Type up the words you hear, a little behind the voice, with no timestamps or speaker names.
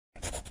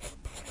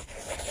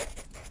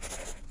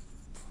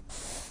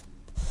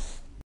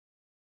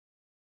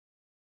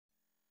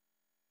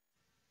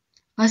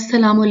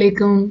Assalamu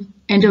alaikum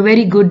and a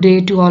very good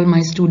day to all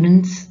my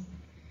students.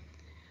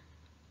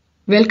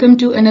 Welcome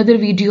to another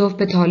video of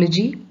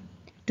pathology.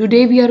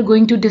 Today we are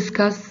going to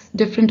discuss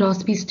different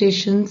OSPE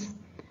stations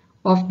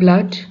of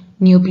blood,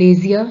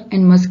 neoplasia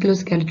and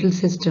musculoskeletal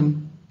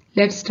system.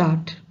 Let's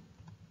start.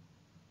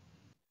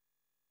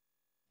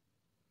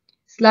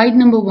 Slide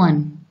number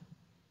 1.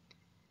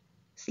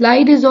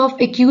 Slide is of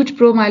acute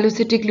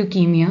promyelocytic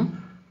leukemia.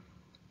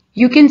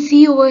 You can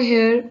see over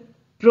here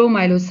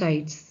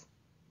promyelocytes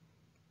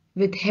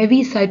with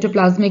heavy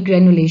cytoplasmic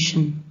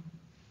granulation.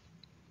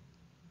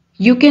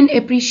 You can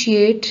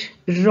appreciate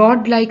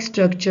rod-like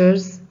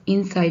structures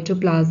in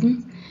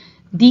cytoplasm.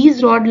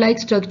 These rod-like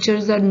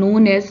structures are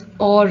known as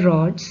OR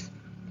rods.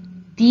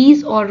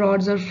 These OR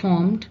rods are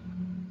formed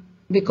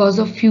because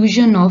of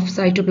fusion of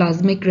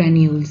cytoplasmic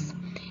granules.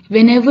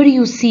 Whenever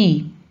you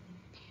see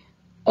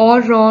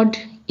OR rod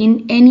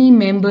in any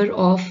member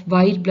of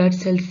white blood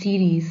cell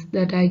series,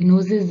 the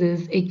diagnosis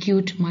is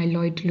acute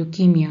myeloid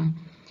leukemia.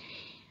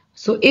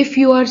 So if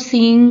you are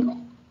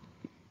seeing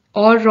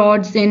OR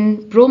rods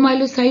in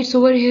promyelocytes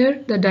over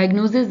here, the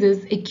diagnosis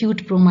is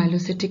acute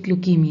promyelocytic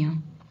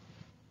leukemia.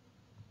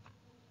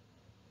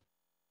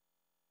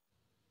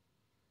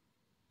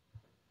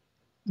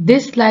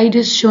 This slide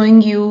is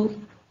showing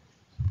you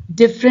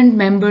different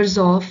members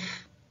of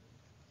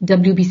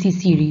WBC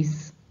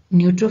series: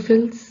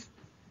 neutrophils,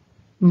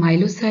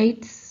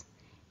 myelocytes,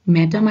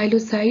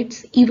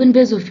 metamyelocytes, even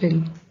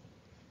basophil.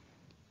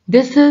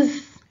 This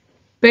is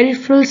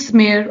peripheral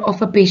smear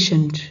of a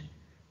patient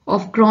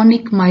of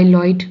chronic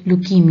myeloid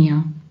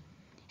leukemia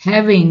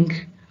having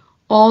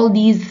all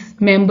these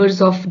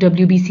members of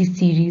WBC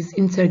series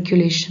in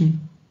circulation.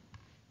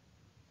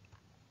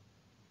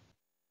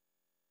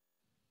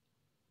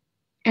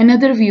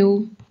 Another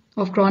view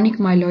of chronic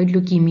myeloid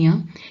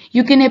leukemia,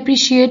 you can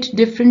appreciate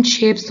different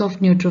shapes of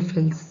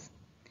neutrophils: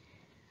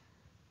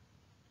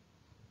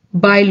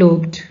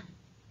 bilobed,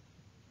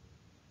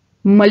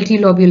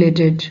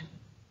 multilobulated,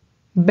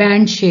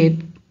 band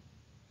shape,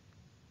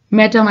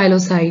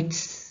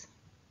 metamyelocytes.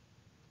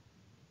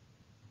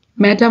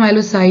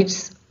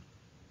 Metamyelocytes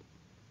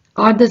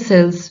are the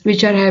cells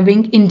which are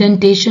having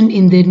indentation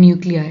in their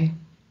nuclei.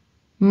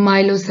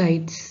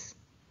 Myelocytes.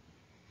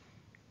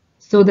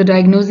 So the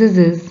diagnosis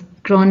is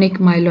chronic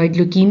myeloid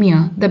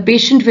leukemia. The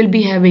patient will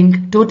be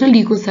having total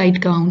leukocyte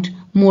count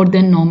more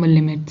than normal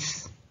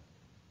limits.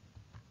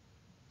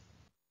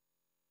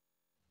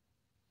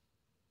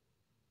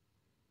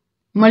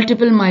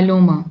 Multiple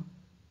myeloma.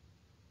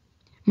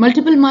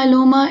 Multiple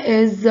myeloma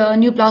is a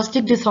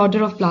neoplastic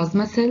disorder of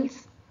plasma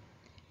cells.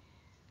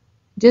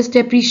 Just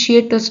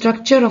appreciate the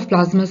structure of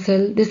plasma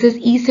cell. This is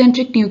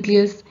eccentric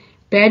nucleus,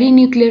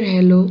 perinuclear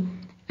halo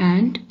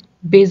and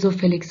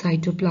basophilic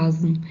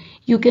cytoplasm.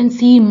 You can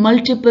see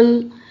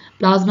multiple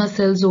plasma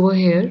cells over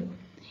here.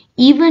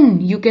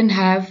 Even you can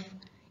have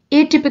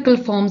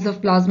atypical forms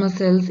of plasma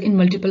cells in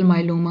multiple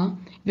myeloma,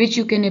 which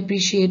you can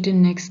appreciate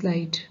in next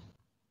slide.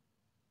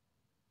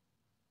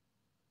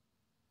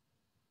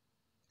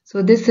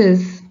 So this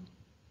is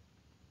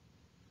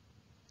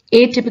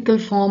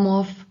atypical form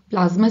of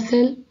plasma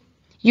cell.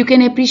 You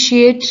can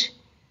appreciate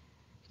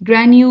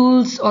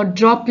granules or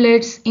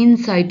droplets in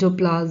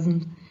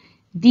cytoplasm.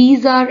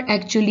 These are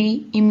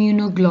actually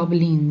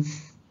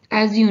immunoglobulins.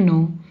 As you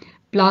know,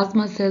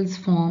 plasma cells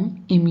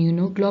form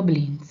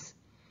immunoglobulins.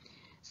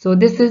 So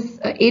this is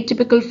an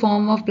atypical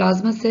form of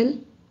plasma cell.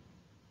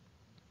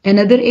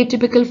 Another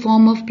atypical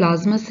form of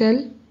plasma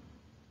cell.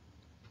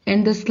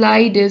 And the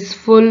slide is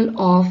full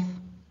of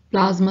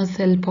plasma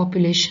cell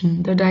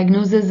population. The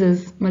diagnosis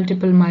is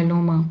multiple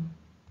myeloma.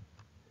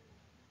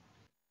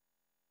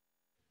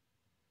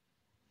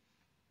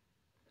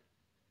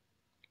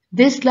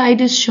 This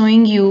slide is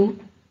showing you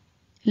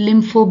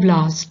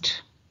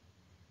lymphoblast.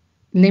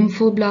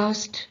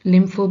 Lymphoblast,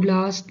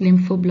 lymphoblast,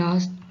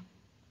 lymphoblast.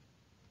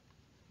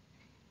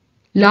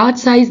 Large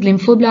size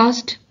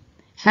lymphoblast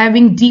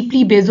having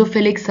deeply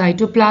basophilic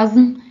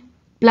cytoplasm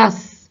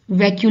plus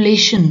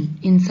vacuolation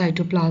in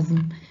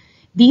cytoplasm.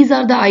 These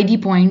are the ID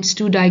points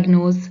to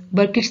diagnose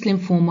Burkitt's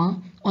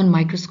lymphoma on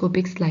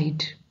microscopic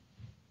slide.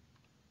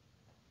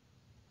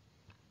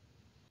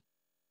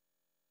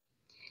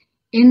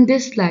 In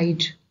this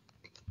slide,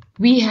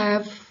 we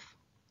have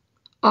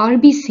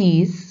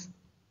RBCs.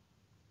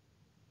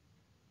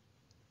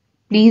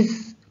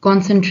 Please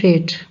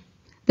concentrate.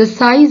 The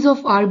size of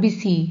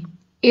RBC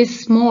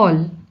is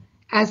small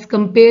as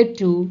compared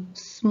to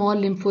small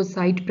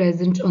lymphocyte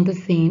present on the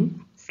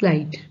same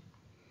slide.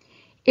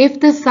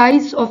 If the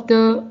size of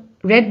the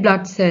red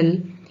blood cell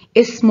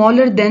is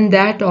smaller than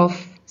that of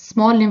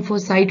small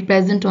lymphocyte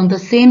present on the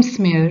same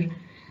smear,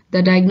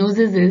 the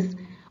diagnosis is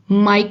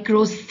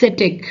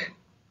microcytic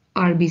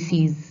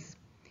RBCs.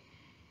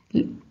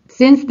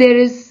 Since there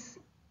is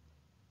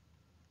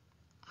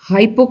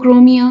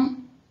hypochromia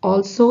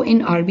also in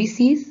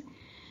RBCs,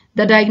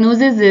 the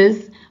diagnosis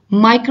is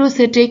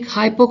microcytic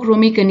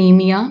hypochromic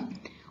anemia.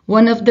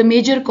 One of the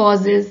major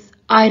causes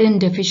iron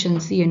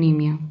deficiency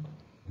anemia.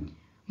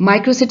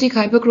 Microcytic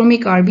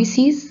hypochromic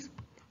RBCs,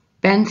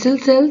 pencil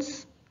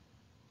cells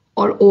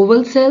or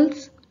oval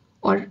cells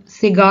or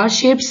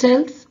cigar-shaped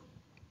cells,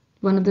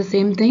 one of the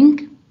same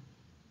thing.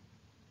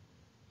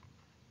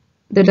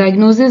 The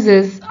diagnosis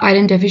is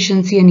iron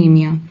deficiency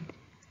anemia.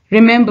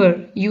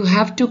 Remember, you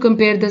have to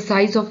compare the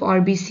size of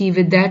RBC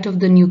with that of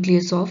the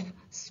nucleus of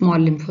small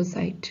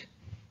lymphocyte.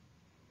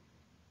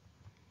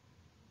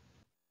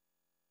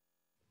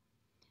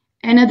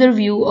 Another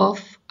view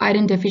of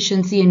iron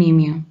deficiency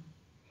anemia.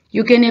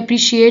 You can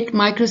appreciate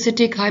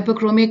microcytic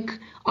hyperchromic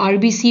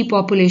RBC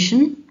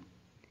population,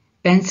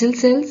 pencil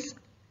cells,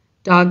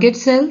 target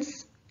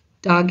cells,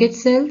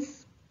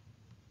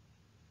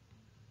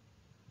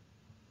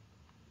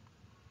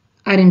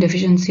 iron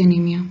deficiency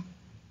anemia.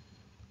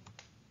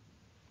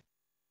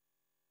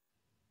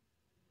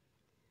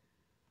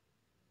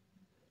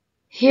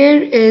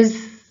 Here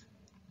is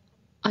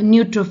a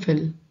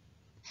neutrophil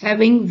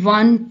having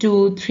 1,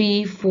 2,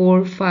 3,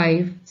 4,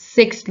 5,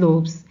 6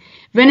 lobes.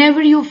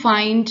 Whenever you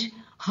find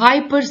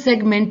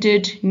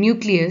hypersegmented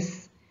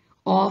nucleus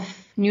of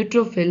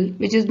neutrophil,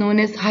 which is known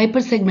as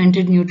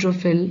hypersegmented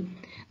neutrophil,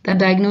 the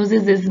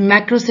diagnosis is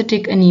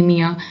macrocytic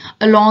anemia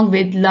along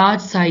with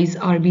large size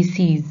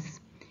RBCs.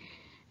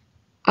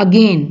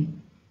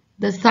 Again,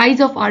 the size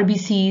of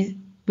RBCs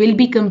will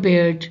be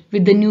compared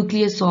with the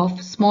nucleus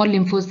of small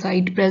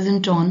lymphocyte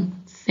present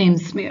on same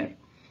smear.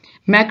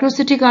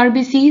 Macrocytic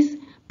RBCs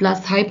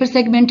plus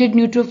hypersegmented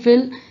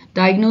neutrophil,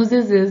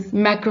 diagnosis is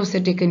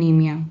macrocytic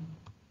anemia.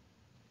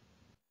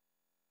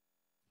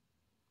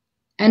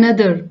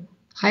 Another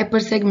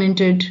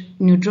hypersegmented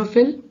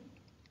neutrophil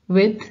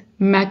with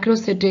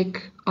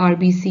macrocytic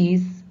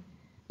RBCs,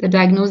 the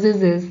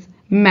diagnosis is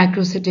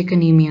macrocytic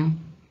anemia.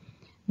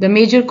 The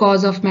major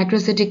cause of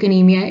macrocytic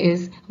anemia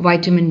is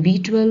vitamin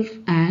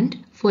B12 and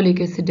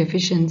folic acid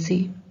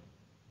deficiency.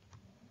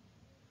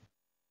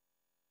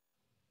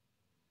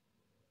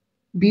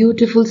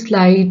 Beautiful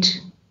slide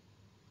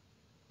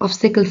of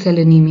sickle cell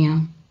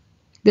anemia.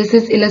 This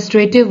is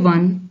illustrative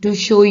one to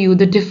show you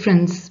the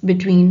difference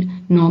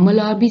between normal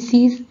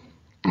RBCs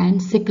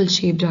and sickle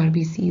shaped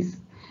RBCs.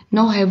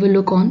 Now have a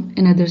look on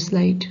another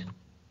slide.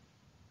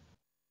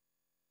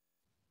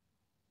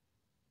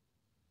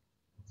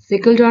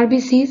 Sickled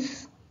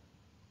RBCs,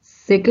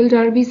 sickled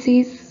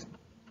RBCs,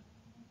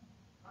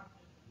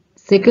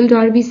 sickled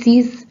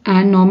RBCs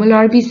and normal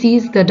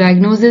RBCs, the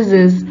diagnosis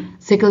is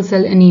sickle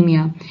cell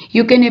anemia.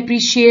 You can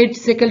appreciate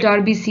sickled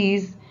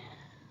RBCs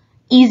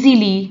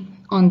easily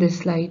on this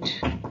slide.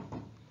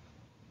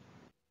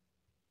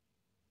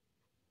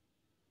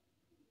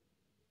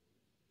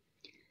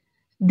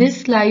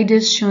 This slide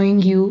is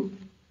showing you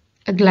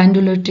a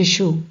glandular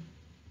tissue.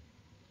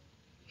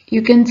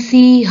 You can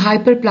see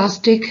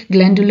hyperplastic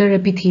glandular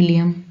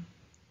epithelium,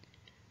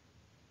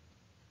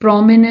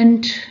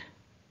 prominent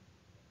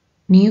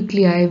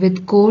nuclei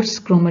with coarse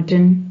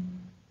chromatin.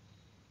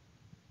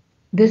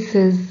 This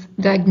is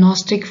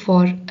diagnostic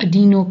for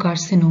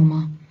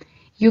adenocarcinoma.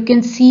 You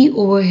can see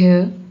over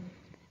here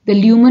the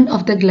lumen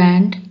of the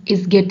gland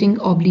is getting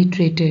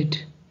obliterated.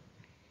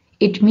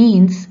 It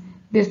means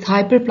this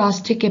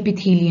hyperplastic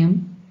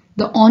epithelium,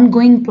 the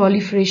ongoing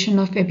proliferation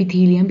of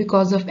epithelium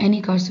because of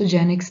any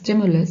carcinogenic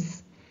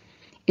stimulus,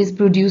 is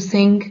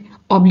producing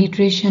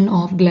obliteration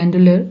of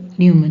glandular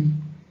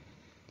lumen.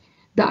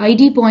 The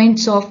ID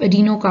points of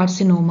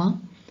adenocarcinoma,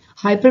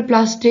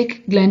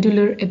 hyperplastic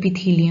glandular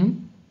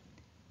epithelium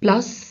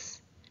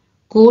plus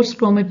coarse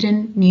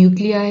chromatin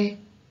nuclei,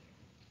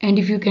 and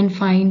if you can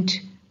find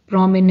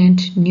prominent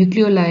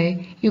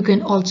nucleoli, you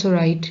can also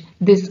write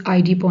this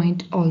ID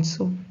point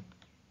also.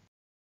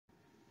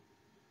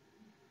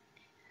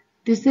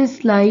 This is a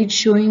slide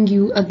showing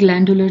you a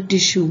glandular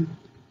tissue.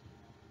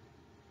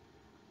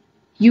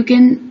 You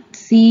can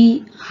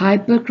see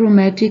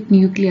hyperchromatic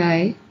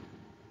nuclei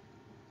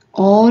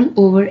all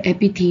over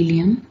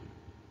epithelium.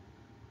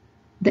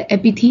 The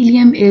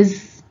epithelium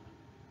is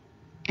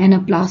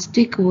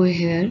anaplastic over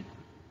here,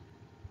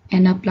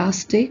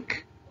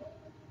 anaplastic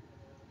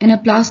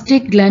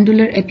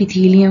glandular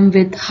epithelium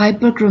with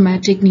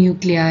hyperchromatic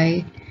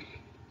nuclei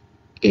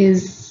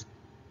is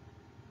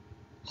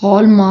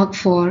hallmark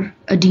for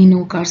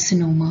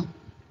adenocarcinoma.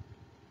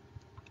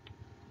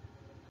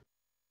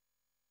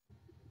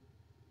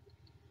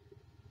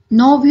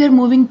 Now we are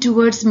moving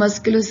towards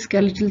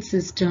musculoskeletal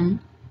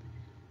system.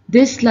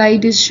 This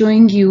slide is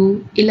showing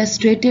you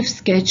illustrative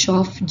sketch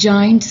of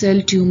giant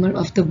cell tumor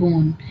of the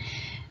bone.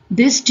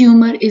 This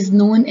tumor is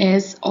known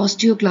as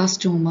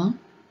osteoclastoma.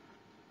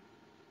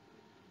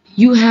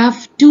 You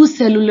have two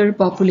cellular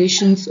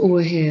populations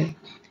over here.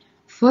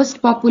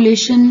 First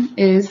population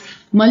is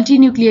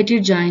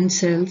multinucleated giant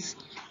cells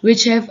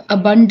which have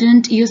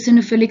abundant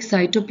eosinophilic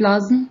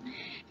cytoplasm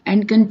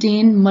and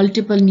contain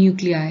multiple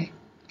nuclei.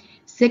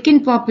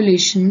 Second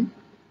population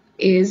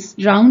is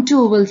round to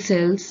oval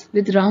cells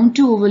with round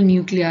to oval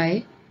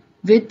nuclei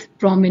with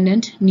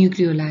prominent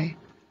nucleoli.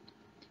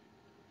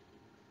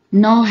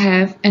 Now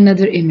have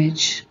another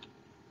image.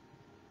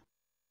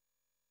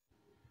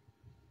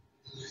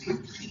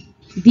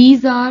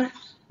 These are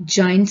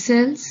giant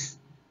cells,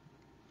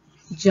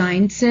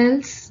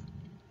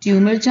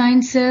 tumor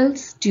giant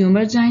cells,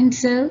 tumor giant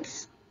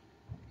cells.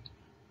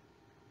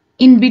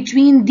 In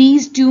between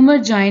these tumor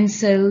giant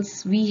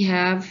cells, we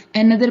have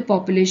another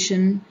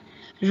population,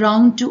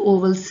 round to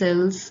oval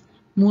cells,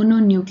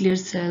 mononuclear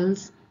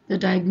cells. The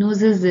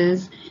diagnosis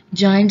is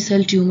giant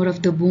cell tumor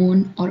of the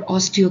bone or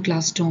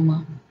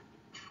osteoclastoma.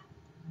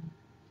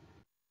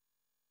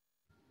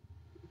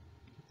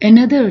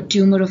 Another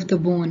tumor of the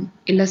bone,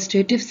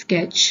 illustrative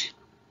sketch.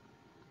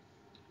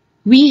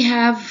 We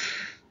have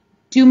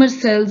tumor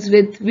cells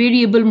with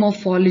variable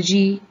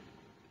morphology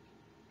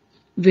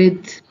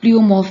with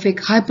pleomorphic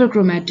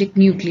hyperchromatic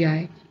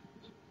nuclei.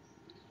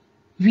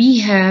 We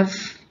have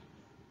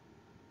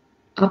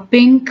a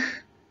pink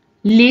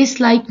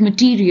lace-like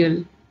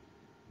material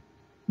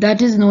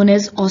that is known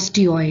as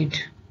osteoid.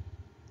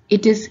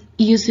 It is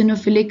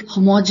eosinophilic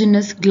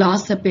homogeneous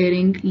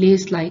glass-appearing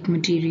lace-like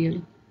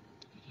material.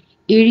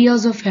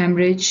 Areas of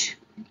hemorrhage,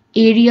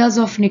 areas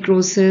of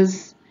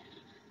necrosis,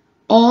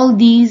 all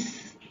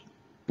these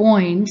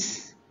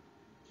points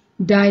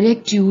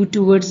direct you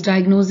towards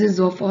diagnosis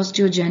of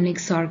osteogenic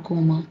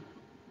sarcoma.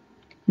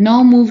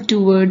 Now move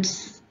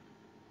towards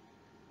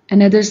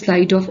another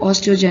slide of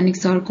osteogenic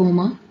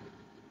sarcoma.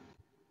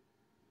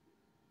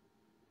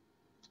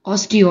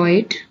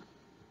 Osteoid,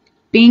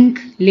 pink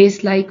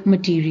lace-like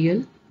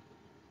material,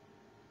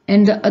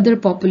 and the other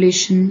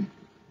population,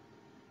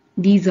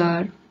 these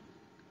are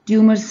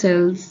tumor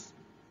cells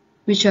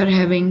which are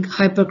having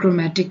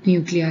hyperchromatic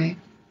nuclei.